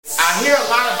hear a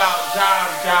lot about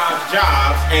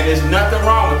jobs, and there's nothing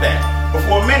wrong with that. But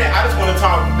for a minute, I just want to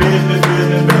talk business.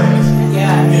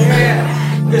 Yeah.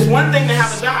 It's one thing to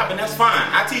have a job, and that's fine.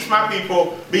 I teach my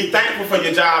people, be thankful for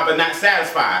your job, but not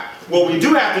satisfied. What we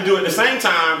do have to do at the same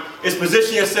time is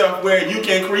position yourself where you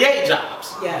can create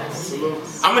jobs. Yes.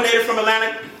 I'm a native from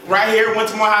Atlanta, right here, went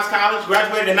to Morehouse College,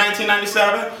 graduated in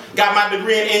 1997, got my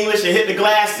degree in English and hit the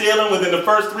glass ceiling within the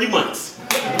first 3 months.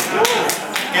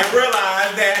 And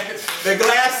realized that the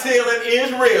glass ceiling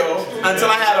is real until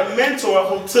I had a mentor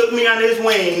who took me under his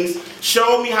wings,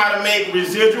 showed me how to make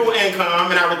residual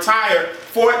income, and I retired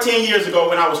 14 years ago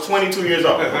when I was 22 years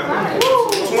old.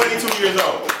 22 years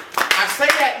old. I say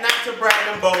that not to brag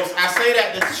and boast. I say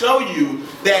that to show you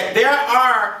that there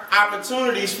are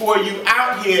opportunities for you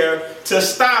out here to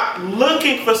stop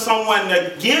looking for someone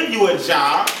to give you a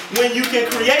job when you can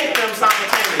create them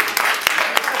simultaneously.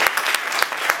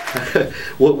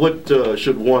 What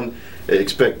should one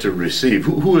expect to receive?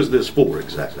 Who is this for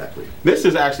exactly? This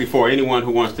is actually for anyone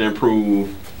who wants to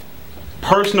improve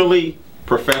personally,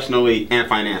 professionally, and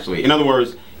financially. In other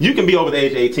words, you can be over the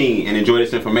age of 18 and enjoy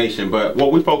this information, but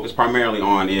what we focus primarily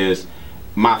on is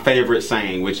my favorite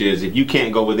saying, which is if you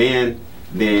can't go within,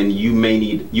 then you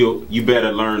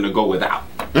better learn to go without.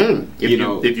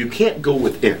 If you can't go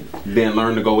within, then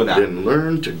learn to go without. Then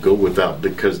learn to go without,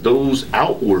 because those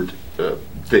outward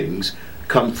things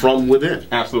come from within.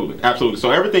 Absolutely, absolutely.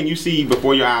 So everything you see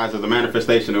before your eyes is a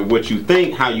manifestation of what you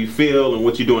think, how you feel, and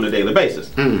what you do on a daily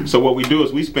basis. So what we do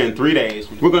is we spend 3 days.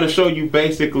 We're going to show you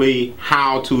basically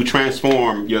how to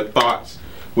transform your thoughts,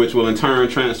 which will in turn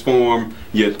transform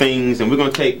your things. And we're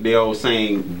going to take the old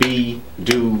saying, be,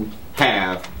 do,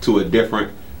 have, to a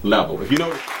different level. If you know.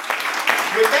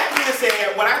 With that being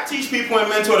said, what I teach people in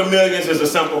Mentor to Millions is a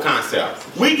simple concept.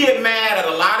 We get mad at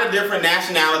a lot of different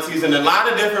nationalities and a lot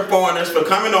of different foreigners for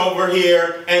coming over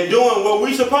here and doing what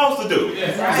we're supposed to do.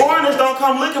 Foreigners don't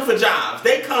come looking for jobs.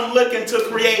 They come looking to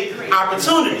create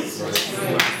opportunities.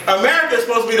 America is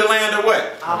supposed to be the land of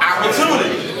what?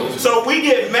 Opportunity. So we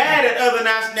get mad at other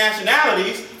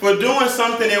nationalities for doing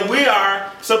something that we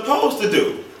are supposed to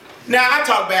do. Now, I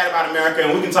talk bad about America,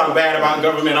 and we can talk bad about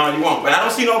government all you want, but I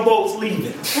don't see no boats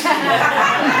leaving. That's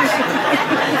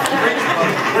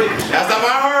what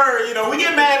I heard. You know, we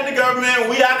get mad at the government,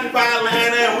 we occupy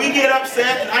Atlanta, and we get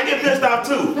upset, and I get pissed off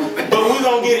too. But we're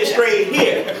going to get it straight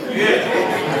here.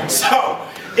 So,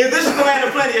 if this is the land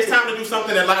of plenty, it's time to do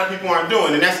something that a lot of people aren't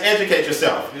doing, and that's educate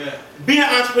yourself. Be an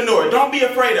entrepreneur. Don't be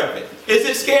afraid of it. Is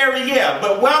it scary? Yeah.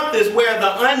 But wealth is where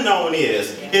the unknown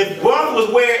is. If wealth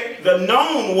was where the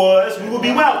known was, we would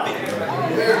be wealthy.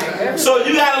 So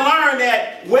you got to learn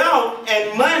that wealth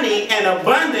and money and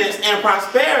abundance and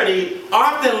prosperity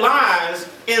often lies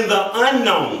in the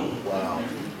unknown.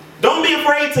 Don't be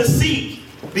afraid to seek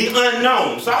the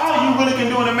unknown. So all you really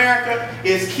can do in America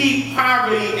is keep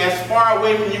poverty as far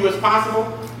away from you as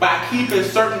possible by keeping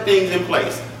certain things in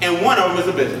place. And one of them is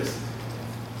a business.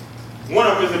 One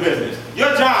of them is a business.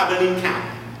 Your job doesn't even count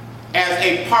as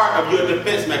a part of your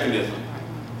defense mechanism.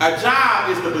 A job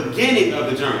is the beginning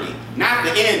of the journey, not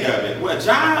the end of it. Well, a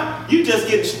job, you just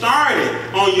get started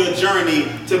on your journey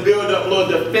to build up little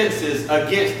defenses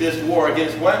against this war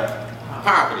against what?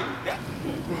 Poverty.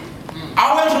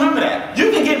 Always remember that.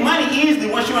 You can get money easily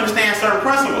once you understand certain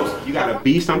principles. You got to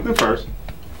be something first,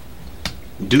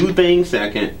 do things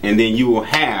second, and then you will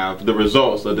have the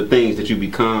results of the things that you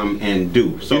become and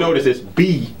do. So you notice it's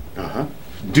be,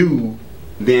 do,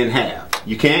 then have.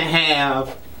 You can't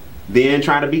have, then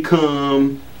try to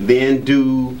become, then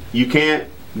do. You can't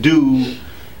do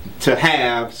to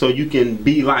have so you can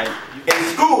be like. In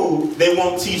school, they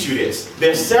won't teach you this.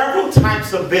 There's several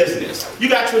types of business. You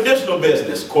got traditional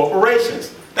business,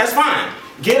 corporations. That's fine.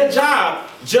 Get a job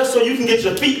just so you can get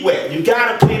your feet wet. You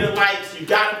gotta pay the lights, you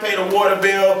gotta pay the water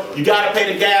bill, you gotta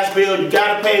pay the gas bill, you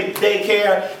gotta pay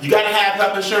daycare, you gotta have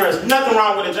health insurance. Nothing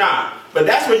wrong with a job. But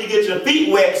that's where you get your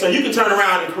feet wet so you can turn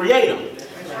around and create them.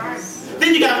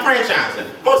 Then you got franchising.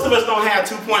 Most of us don't have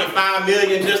 $2.5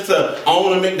 million just to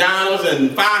own a McDonald's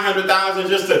and $500,000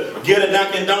 just to get a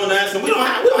Dunkin' Donuts, and we don't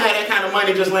have that kind of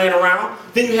money just laying around.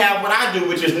 Then you have what I do,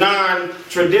 which is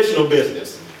non-traditional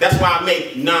business. That's why I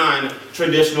make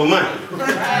non-traditional money.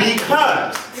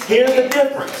 Because here's the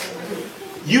difference.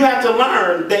 You have to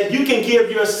learn that you can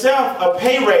give yourself a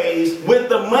pay raise with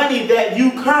the money that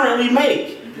you currently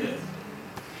make.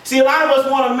 See, a lot of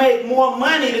us want to make more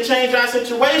money to change our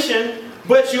situation,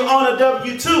 but you own a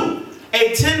W-2. A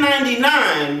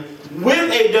 1099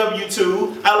 with a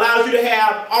W-2 allows you to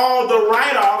have all the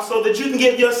write-offs so that you can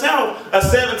give yourself a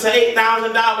 $7,000 to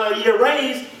 $8,000 a year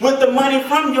raise with the money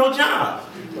from your job.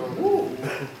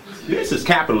 This is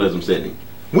capitalism, Sydney.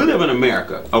 We live in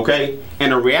America, okay?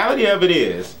 And the reality of it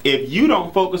is, if you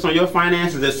don't focus on your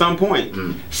finances at some point,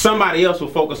 somebody else will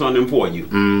focus on them for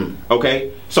you,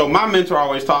 okay? So my mentor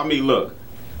always taught me, look,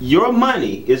 your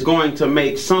money is going to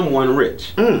make someone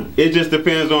rich. It just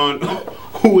depends on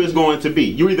who is going to be.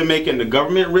 You're either making the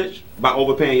government rich by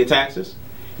overpaying your taxes.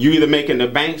 You're either making the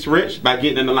banks rich by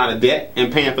getting in a lot of debt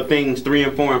and paying for things 3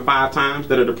 and 4 and 5 times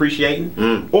that are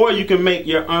depreciating. Or you can make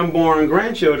your unborn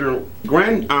grandchildren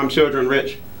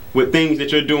rich with things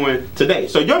that you're doing today.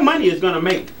 So your money is going to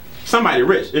make somebody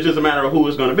rich. It's just a matter of who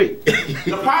it's going to be.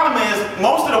 The problem is,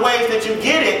 most of the ways that you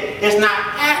get it is not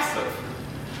passive.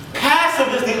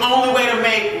 Passive is the only way to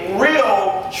make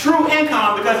real, true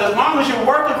income, because as long as you're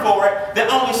working for it, there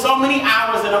are only so many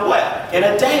hours in a what? In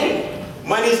a day.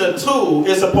 Money's a tool,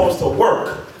 it's supposed to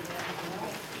work.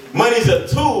 Money's a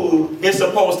tool, it's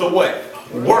supposed to what?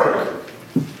 Work.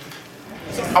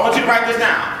 I want you to write this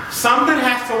down. Something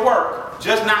has to work,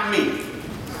 just not me.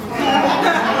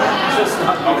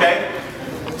 Okay?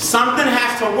 Something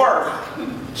has to work,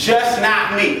 just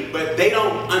not me. But they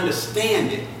don't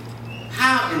understand it.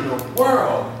 How in the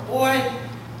world, boy,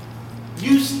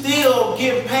 you still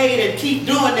get paid and keep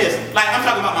doing this? Like, I'm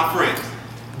talking about my friends.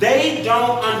 They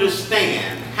don't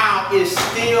understand how it's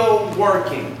still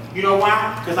working. You know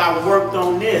why? Because I worked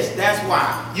on this. That's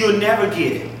why. You'll never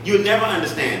get it. You'll never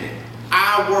understand it.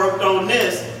 I worked on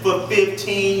this for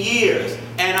 15 years,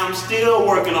 and I'm still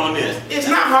working on this. It's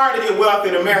not hard to get wealthy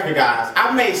in America, guys.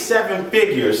 I've made 7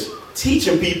 figures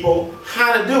teaching people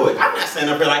how to do it. I'm not sitting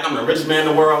up here like I'm the richest man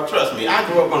in the world. Trust me, I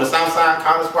grew up on the South Side,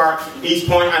 College Park, East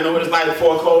Point. I know what it's like to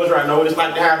foreclosure. I know what it's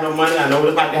like to have no money. I know what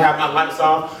it's like to have my lights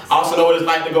off. I also know what it's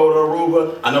like to go to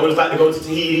Aruba. I know what it's like to go to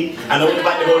Tahiti. I know what it's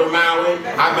like to go to Maui.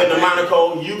 I've been to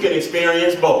Monaco. You can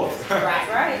experience both.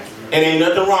 Right. And ain't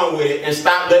nothing wrong with it. And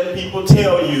stop letting people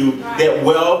tell you that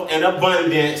wealth and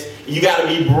abundance, you got to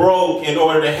be broke in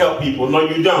order to help people. No,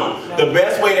 you don't. The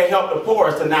best way to help the poor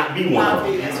is to not be one of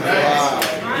them.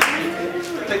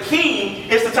 The key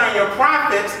is to turn your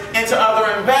profits into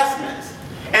other investments.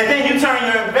 And then you turn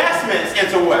your investments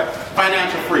into what?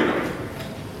 Financial freedom.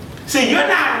 See, you're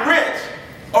not rich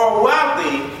or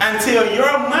wealthy until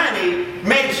your money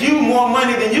makes you more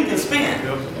money than you can spend.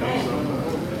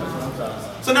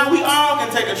 So now we all can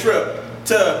take a trip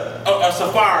to a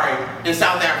safari in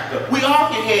South Africa. We all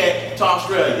can head to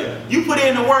Australia. You put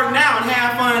in the work now and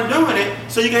have fun doing it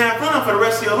so you can have fun for the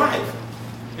rest of your life.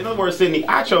 In other words, Sydney,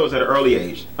 I chose at an early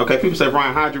age. Okay, people say,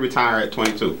 Brian, how'd you retire at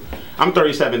 22? I'm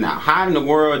 37 now. How in the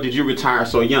world did you retire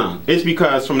so young? It's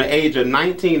because from the age of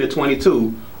 19 to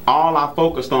 22, all I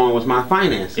focused on was my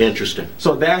finances. Interesting.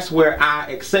 So that's where I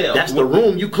excelled. That's the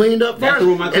room you cleaned up first. That's the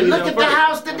room I cleaned up And look at the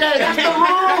house today. That's the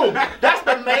room. That's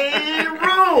the main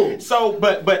room. So,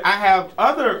 but I have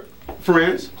other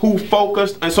friends who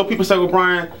focused, and so people say, well,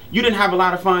 Brian, you didn't have a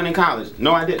lot of fun in college.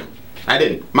 No, I didn't.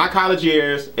 My college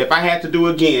years, if I had to do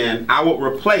again, I would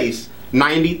replace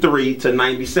 93 to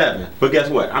 97. But guess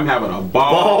what? I'm having a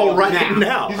ball right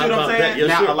now. You see what I'm saying? Yes,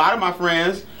 now, sir. A lot of my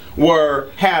friends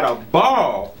had a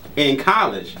ball in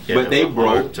college, but they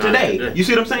broke today. You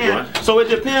see what I'm saying? Right. So it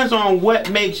depends on what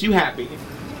makes you happy.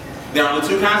 There are only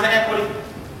 2 kinds of equity: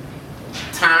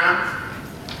 time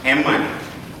and money.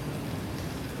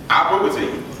 I'll prove it to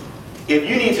you. If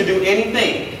you need to do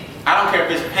anything, I don't care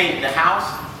if it's paint the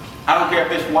house, I don't care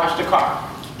if it's wash the car.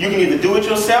 You can either do it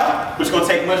yourself, which is going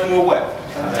to take much more what?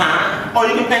 Time. Or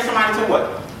you can pay somebody to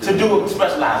what? To do it,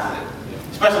 specializes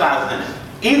in it.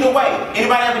 Either way,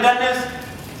 anybody ever done this?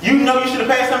 You know you should have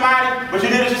paid somebody, but you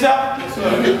did it yourself?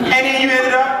 And then you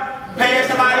ended up paying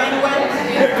somebody anyway?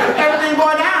 Everything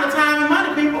boils down to time and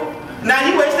money, people. Now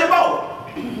you wasted both.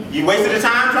 You wasted the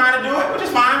time trying to do it, which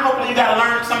is fine. Hopefully you got to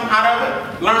learn something out of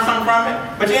it, learn something from it.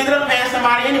 But you ended up paying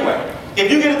somebody anyway. If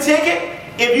you get a ticket,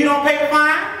 if you don't pay the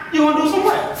fine, you're going to do some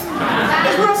what?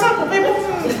 It's real simple, people.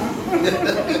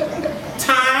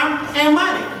 Time and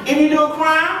money. If you do a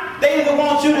crime, they either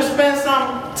want you to spend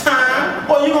some time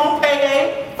or you're going to pay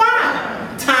a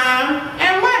fine. Time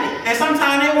and money. And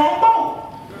sometimes they want both.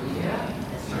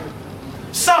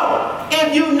 So,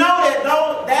 if you know that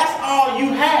that's all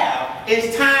you have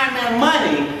is time and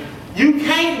money, you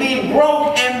can't be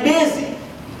broke and busy.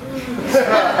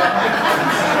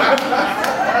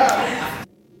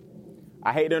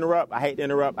 I hate to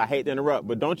interrupt,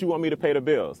 but don't you want me to pay the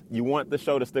bills? You want the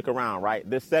show to stick around, right?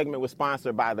 This segment was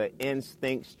sponsored by the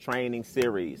Instincts Training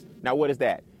Series. Now, what is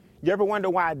that? You ever wonder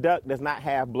why a duck does not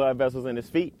have blood vessels in his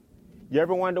feet? You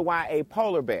ever wonder why a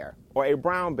polar bear or a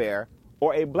brown bear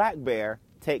or a black bear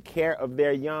take care of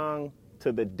their young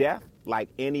to the death like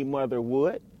any mother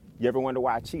would? You ever wonder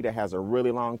why a cheetah has a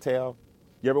really long tail?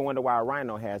 You ever wonder why a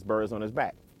rhino has birds on his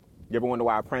back? You ever wonder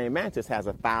why a praying mantis has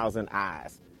 1,000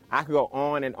 eyes? I could go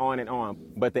on and on and on,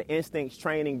 but the Instincts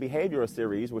Training Behavioral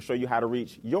Series will show you how to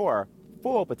reach your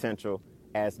full potential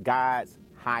as God's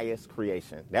highest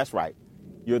creation. That's right.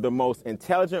 You're the most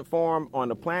intelligent form on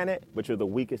the planet, but you're the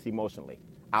weakest emotionally.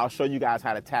 I'll show you guys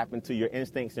how to tap into your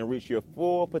instincts and reach your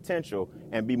full potential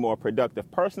and be more productive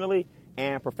personally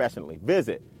and professionally.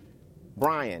 Visit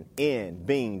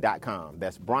BrianNBean.com.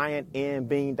 That's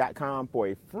BrianNBean.com for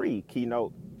a free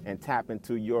keynote and tap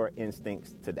into your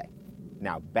instincts today.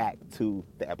 Now back to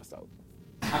the episode.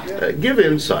 Give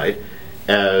insight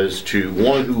as to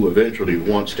one who eventually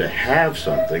wants to have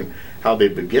something, how they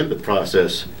begin the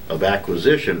process of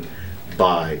acquisition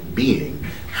by being.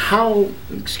 How,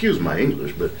 excuse my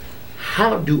English, but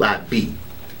how do I be?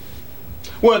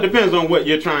 Well, it depends on what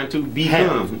you're trying to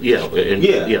become.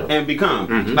 And become.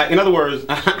 Mm-hmm. Like, in other words,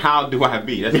 how do I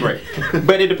be? That's right.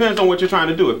 But it depends on what you're trying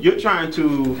to do. If you're trying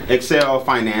to excel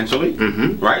financially,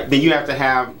 right, then you have to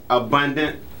have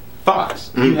abundant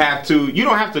thoughts. You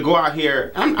don't have to go out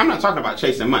here. I'm not talking about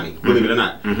chasing money, believe it or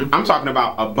not. I'm talking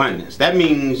about abundance. That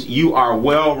means you are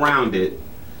well-rounded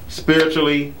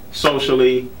spiritually,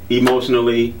 socially,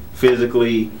 emotionally,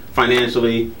 physically,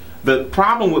 financially. The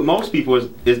problem with most people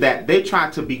is that they try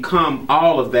to become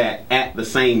all of that at the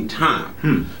same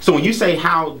time. So when you say,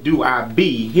 how do I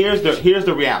be, here's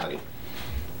the reality.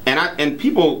 And a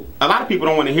lot of people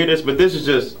don't want to hear this, but this is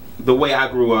just the way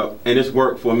I grew up, and it's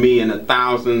worked for me and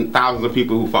thousands of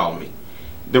people who follow me.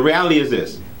 The reality is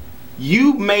this: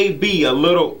 you may be a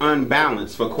little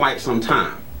unbalanced for quite some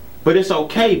time, but it's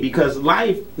okay, because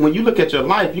life, when you look at your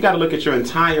life, you got to look at your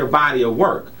entire body of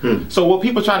work. So what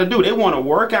people try to do, they want to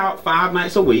work out 5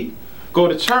 nights a week, go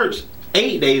to church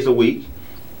 8 days a week,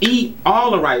 eat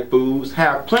all the right foods,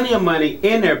 have plenty of money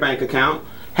in their bank account,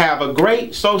 have a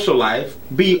great social life,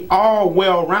 be all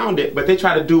well-rounded, but they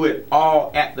try to do it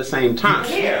all at the same time.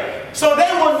 So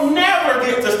they will never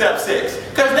get to step 6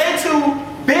 because they're too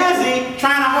busy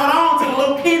trying to hold on to the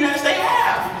little peanuts they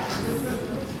have.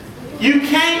 You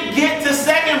can't get to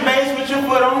second base with your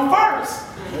foot on first.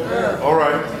 All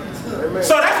right.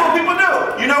 So that's what people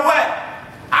do. You know what?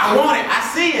 I want it. I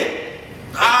see it.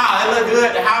 Ah, it look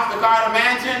good. The house, the car, the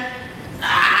mansion.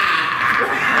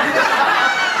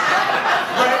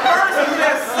 But at first it's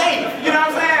just safe. You know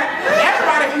what I'm saying?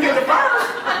 Everybody can get the first.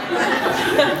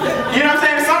 You know what I'm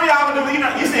saying? Some of y'all can do,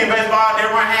 you see in baseball, they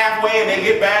run halfway and they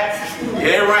get back.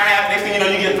 They run half, next thing you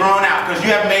know, you get thrown out because you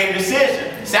haven't made a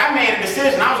decision. See, I made a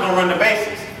decision. I was going to run the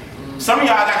bases. Some of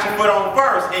y'all got your foot on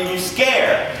first and you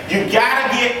scared. You got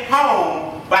to get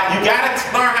home, but you got to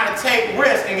learn how to take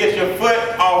risks and get your foot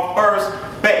off first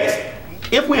base.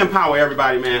 If we empower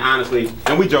everybody, man, honestly,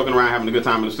 and we joking around having a good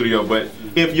time in the studio, but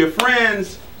if your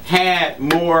friends had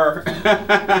more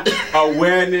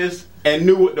awareness and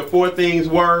knew what the 4 things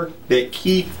were that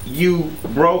keep you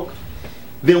broke,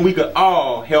 then we could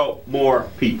all help more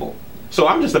people. So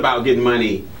I'm just about getting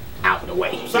money out of the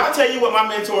way. So I'll tell you what my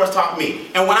mentors taught me.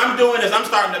 And what I'm doing is I'm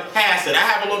starting to pass it. I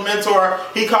have a little mentor,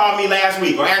 he called me last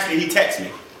week, or actually he texted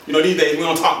me. You know, these days we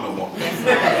don't talk no more.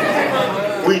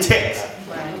 We text.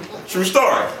 True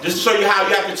story. Just to show you how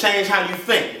you have to change how you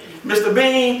think. Mr.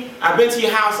 Bean, I've been to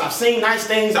your house, I've seen nice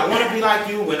things, I want to be like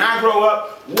you. When I grow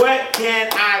up, what can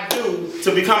I do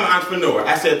to become an entrepreneur?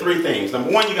 I said 3 things. Number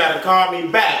 1, you got to call me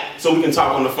back so we can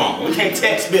talk on the phone. We can't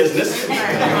text business.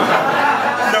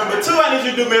 Number 2, I need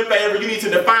you to do me a favor. You need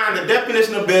to define the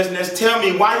definition of business. Tell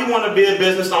me why you want to be a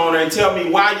business owner, and tell me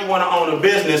why you want to own a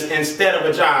business instead of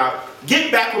a job. Get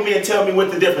back with me and tell me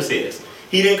what the difference is.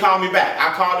 He didn't call me back.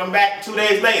 I called him back 2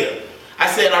 days later. I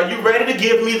said, are you ready to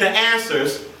give me the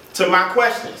answers to my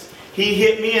questions? He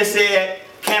hit me and said,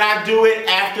 can I do it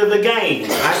after the game?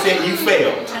 I said, you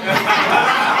failed.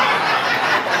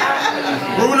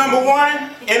 Rule number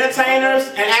 1, entertainers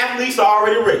and athletes are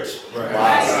already rich.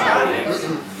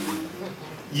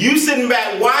 You sitting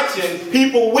back watching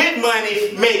people with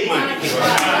money make money.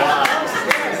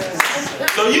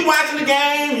 So you watching the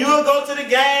game, you'll go to the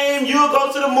game, you'll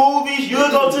go to the movies, you'll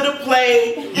go to the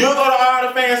play, you'll go to all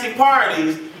the fancy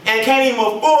parties, and can't even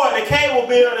afford the cable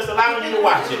bill that's allowing you to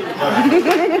watch it.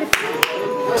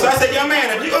 So I said, young man,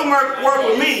 if you're going to work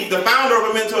with me, the founder of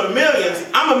A Mentor to Millions,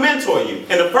 I'm going to mentor you.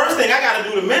 And the first thing I got to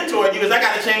do to mentor you is I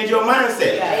got to change your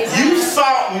mindset. You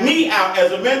sought me out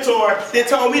as a mentor, then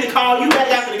told me to call you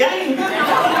back after the game. Now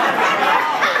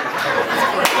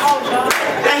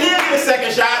he'll get a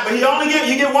second shot, but you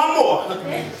get 1 more.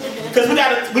 Because we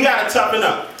gotta toughen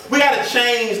up. We gotta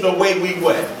change the way we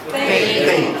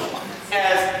think.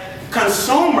 As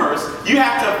consumers, you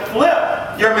have to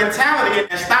flip your mentality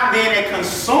and stop being a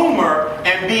consumer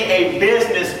and be a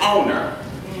business owner.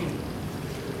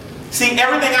 See,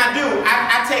 everything I do,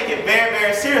 I take it very,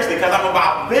 very seriously because I'm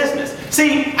about business.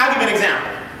 See, I'll give you an example.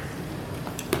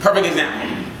 Perfect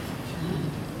example.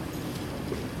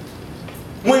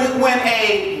 When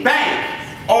a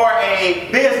bank or a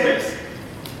business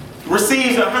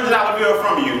receives a $100 bill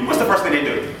from you, what's the first thing they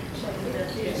do?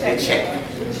 They check.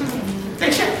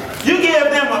 They check. You give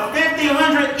them a 50,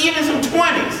 100, even some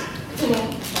 20s.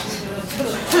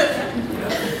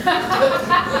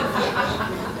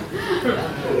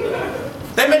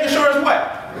 They making sure it's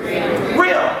what?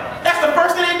 Real. That's the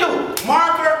first thing they do.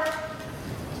 Marker,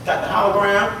 got the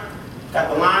hologram, got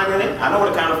the line in it. I know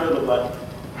what a counterfeit looks like.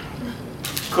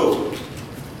 Cool.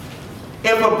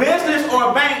 If a business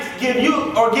or a bank gives you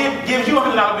a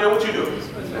 $100 bill, what you do?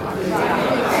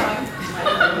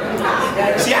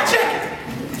 See, I check it.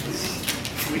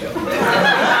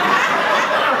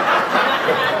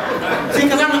 See,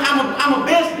 because I'm a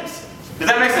business. Does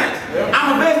that make sense? I'm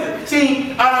a business.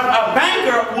 See, a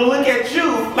banker will look at you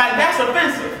like that's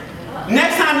offensive.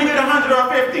 Next time you get 100 or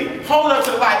 50, hold up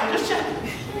to the light and just check it.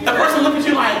 The person look at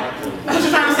you like, what you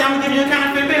trying to say? I'm gonna give you a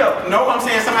counterfeit bill. No, I'm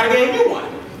saying somebody gave you one.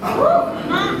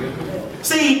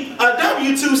 See, a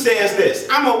W-2 says this: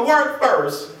 I'm gonna work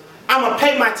first, I'm gonna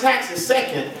pay my taxes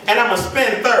second, and I'm gonna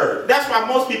spend third. That's why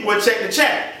most people would check the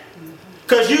check.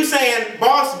 Because you saying,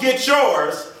 boss, get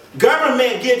yours,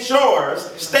 government get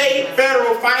yours, state,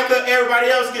 federal, FICA, everybody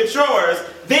else get yours,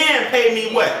 then pay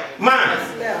me what? Mine.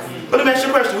 But let me ask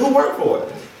you a question: who worked for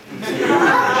it?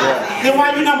 Then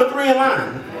why are you number 3 in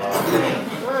line?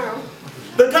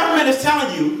 The government is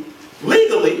telling you,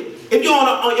 legally, if you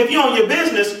own your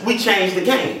business, we change the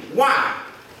game. Why?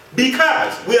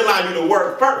 Because we allow you to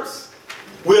work first.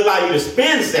 We allow you to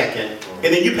spend second,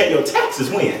 and then you pay your taxes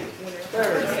when?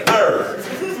 Third.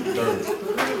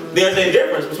 There's a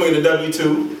difference between the W-2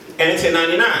 and the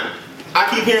 1099. I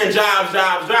keep hearing jobs,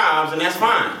 jobs, jobs, and that's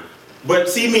fine. But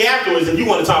see me afterwards if you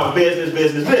want to talk business,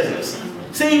 business, business.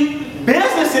 See,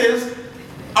 businesses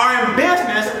are in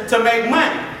business to make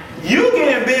money. You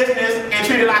get in business and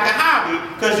treat it like a hobby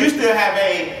because you still have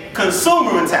a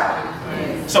consumer mentality.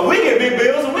 So we get big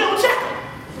bills and we don't check them.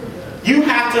 You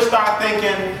have to start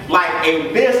thinking like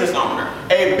a business owner.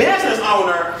 A business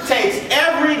owner takes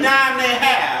every dime they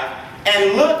have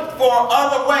and look for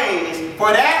other ways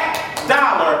for that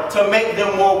dollar to make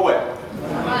them more what?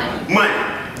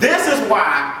 Money. This is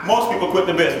why most people quit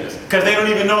the business, because they don't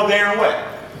even know they're in what?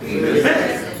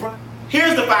 Business.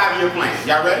 Here's the 5-year plan.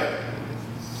 Y'all ready?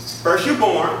 First you're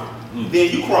born, then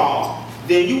you crawl,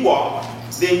 then you walk,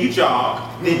 then you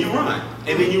jog, then you run.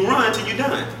 And then you run till you're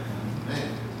done.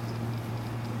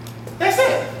 That's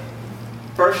it.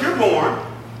 First you're born,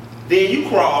 then you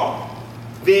crawl,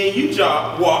 then you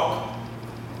walk,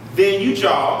 then you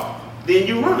jog, then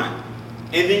you run.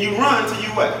 And then you run till you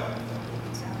what?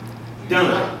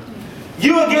 Done.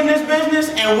 You will get in this business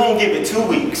and won't give it 2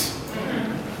 weeks.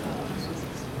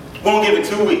 Won't give it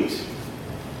 2 weeks.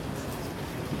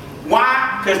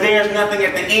 Why? Because there's nothing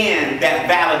at the end that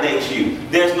validates you.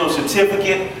 There's no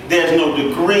certificate, there's no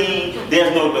degree,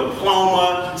 there's no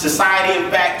diploma. Society, in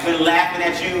fact, has been laughing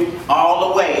at you all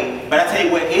the way. But I tell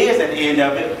you what is at the end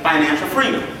of it: financial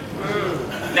freedom.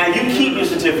 Now you keep your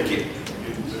certificate.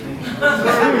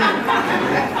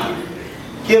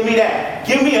 Give me that.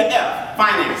 Give me an F,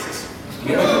 finances.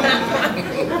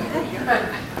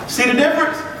 See the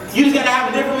difference? You just got to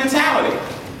have a different mentality.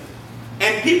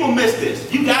 And people miss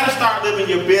this. You got to start living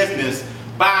your business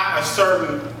by a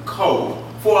certain code.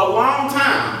 For a long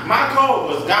time, my code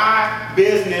was God,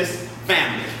 business,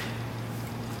 family.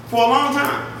 For a long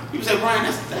time. People say, Brian,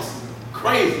 that's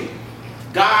crazy.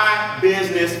 God,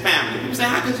 business, family. People say,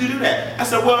 how could you do that? I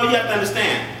said, well, you have to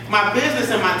understand. My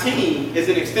business and my team is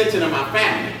an extension of my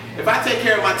family. If I take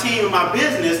care of my team and my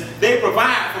business, they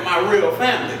provide for my real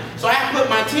family. So I have put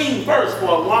my team first for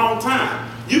a long time.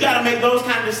 You got to make those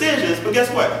kind of decisions, but guess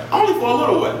what? Only for a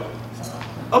little while.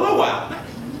 A little while.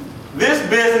 This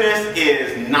business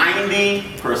is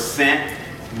 90%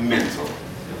 mental.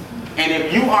 And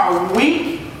if you are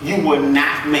weak, you will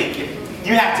not make it.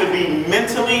 You have to be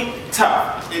mentally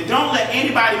tough. And don't let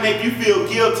anybody make you feel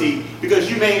guilty because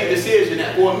you made a decision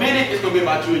that for a minute it's going to be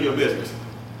about you and your business.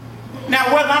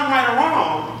 Now, whether I'm right or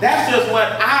wrong, that's just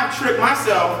what I've tricked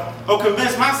myself or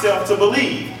convinced myself to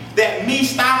believe. That me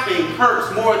stopping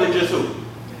hurts more than just who?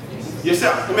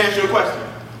 Yourself. Let me ask you a question.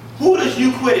 Who does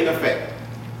you quitting affect?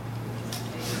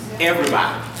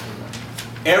 Everybody.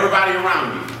 Everybody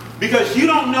around you. Because you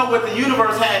don't know what the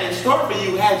universe had in store for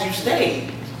you had you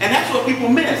stayed. And that's what people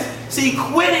miss. See,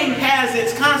 quitting has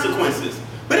its consequences.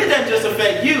 But it doesn't just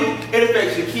affect you. It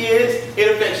affects your kids.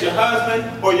 It affects your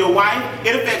husband or your wife.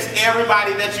 It affects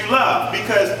everybody that you love.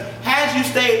 Because had you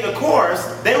stayed the course,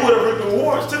 they would have reaped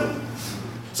rewards too.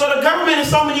 So the government in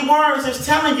so many words is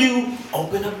telling you,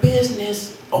 open a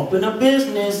business, open a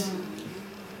business.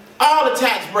 All the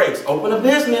tax breaks, open a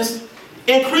business.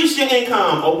 Increase your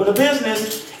income, open a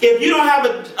business. If you don't have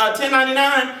a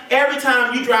 1099, every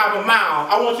time you drive a mile,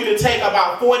 I want you to take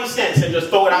about 40 cents and just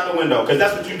throw it out the window, because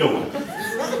that's what you're doing.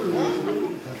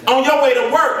 On your way to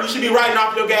work, you should be writing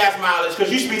off your gas mileage,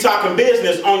 because you should be talking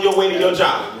business on your way to your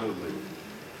job.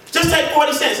 Just take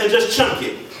 40 cents and just chunk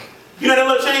it. You know that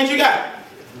little change you got?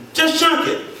 Just chunk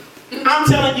it. I'm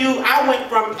telling you, I went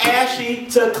from ashy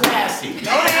to classy. Because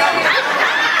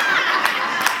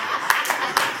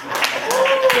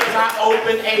I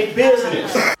opened a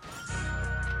business.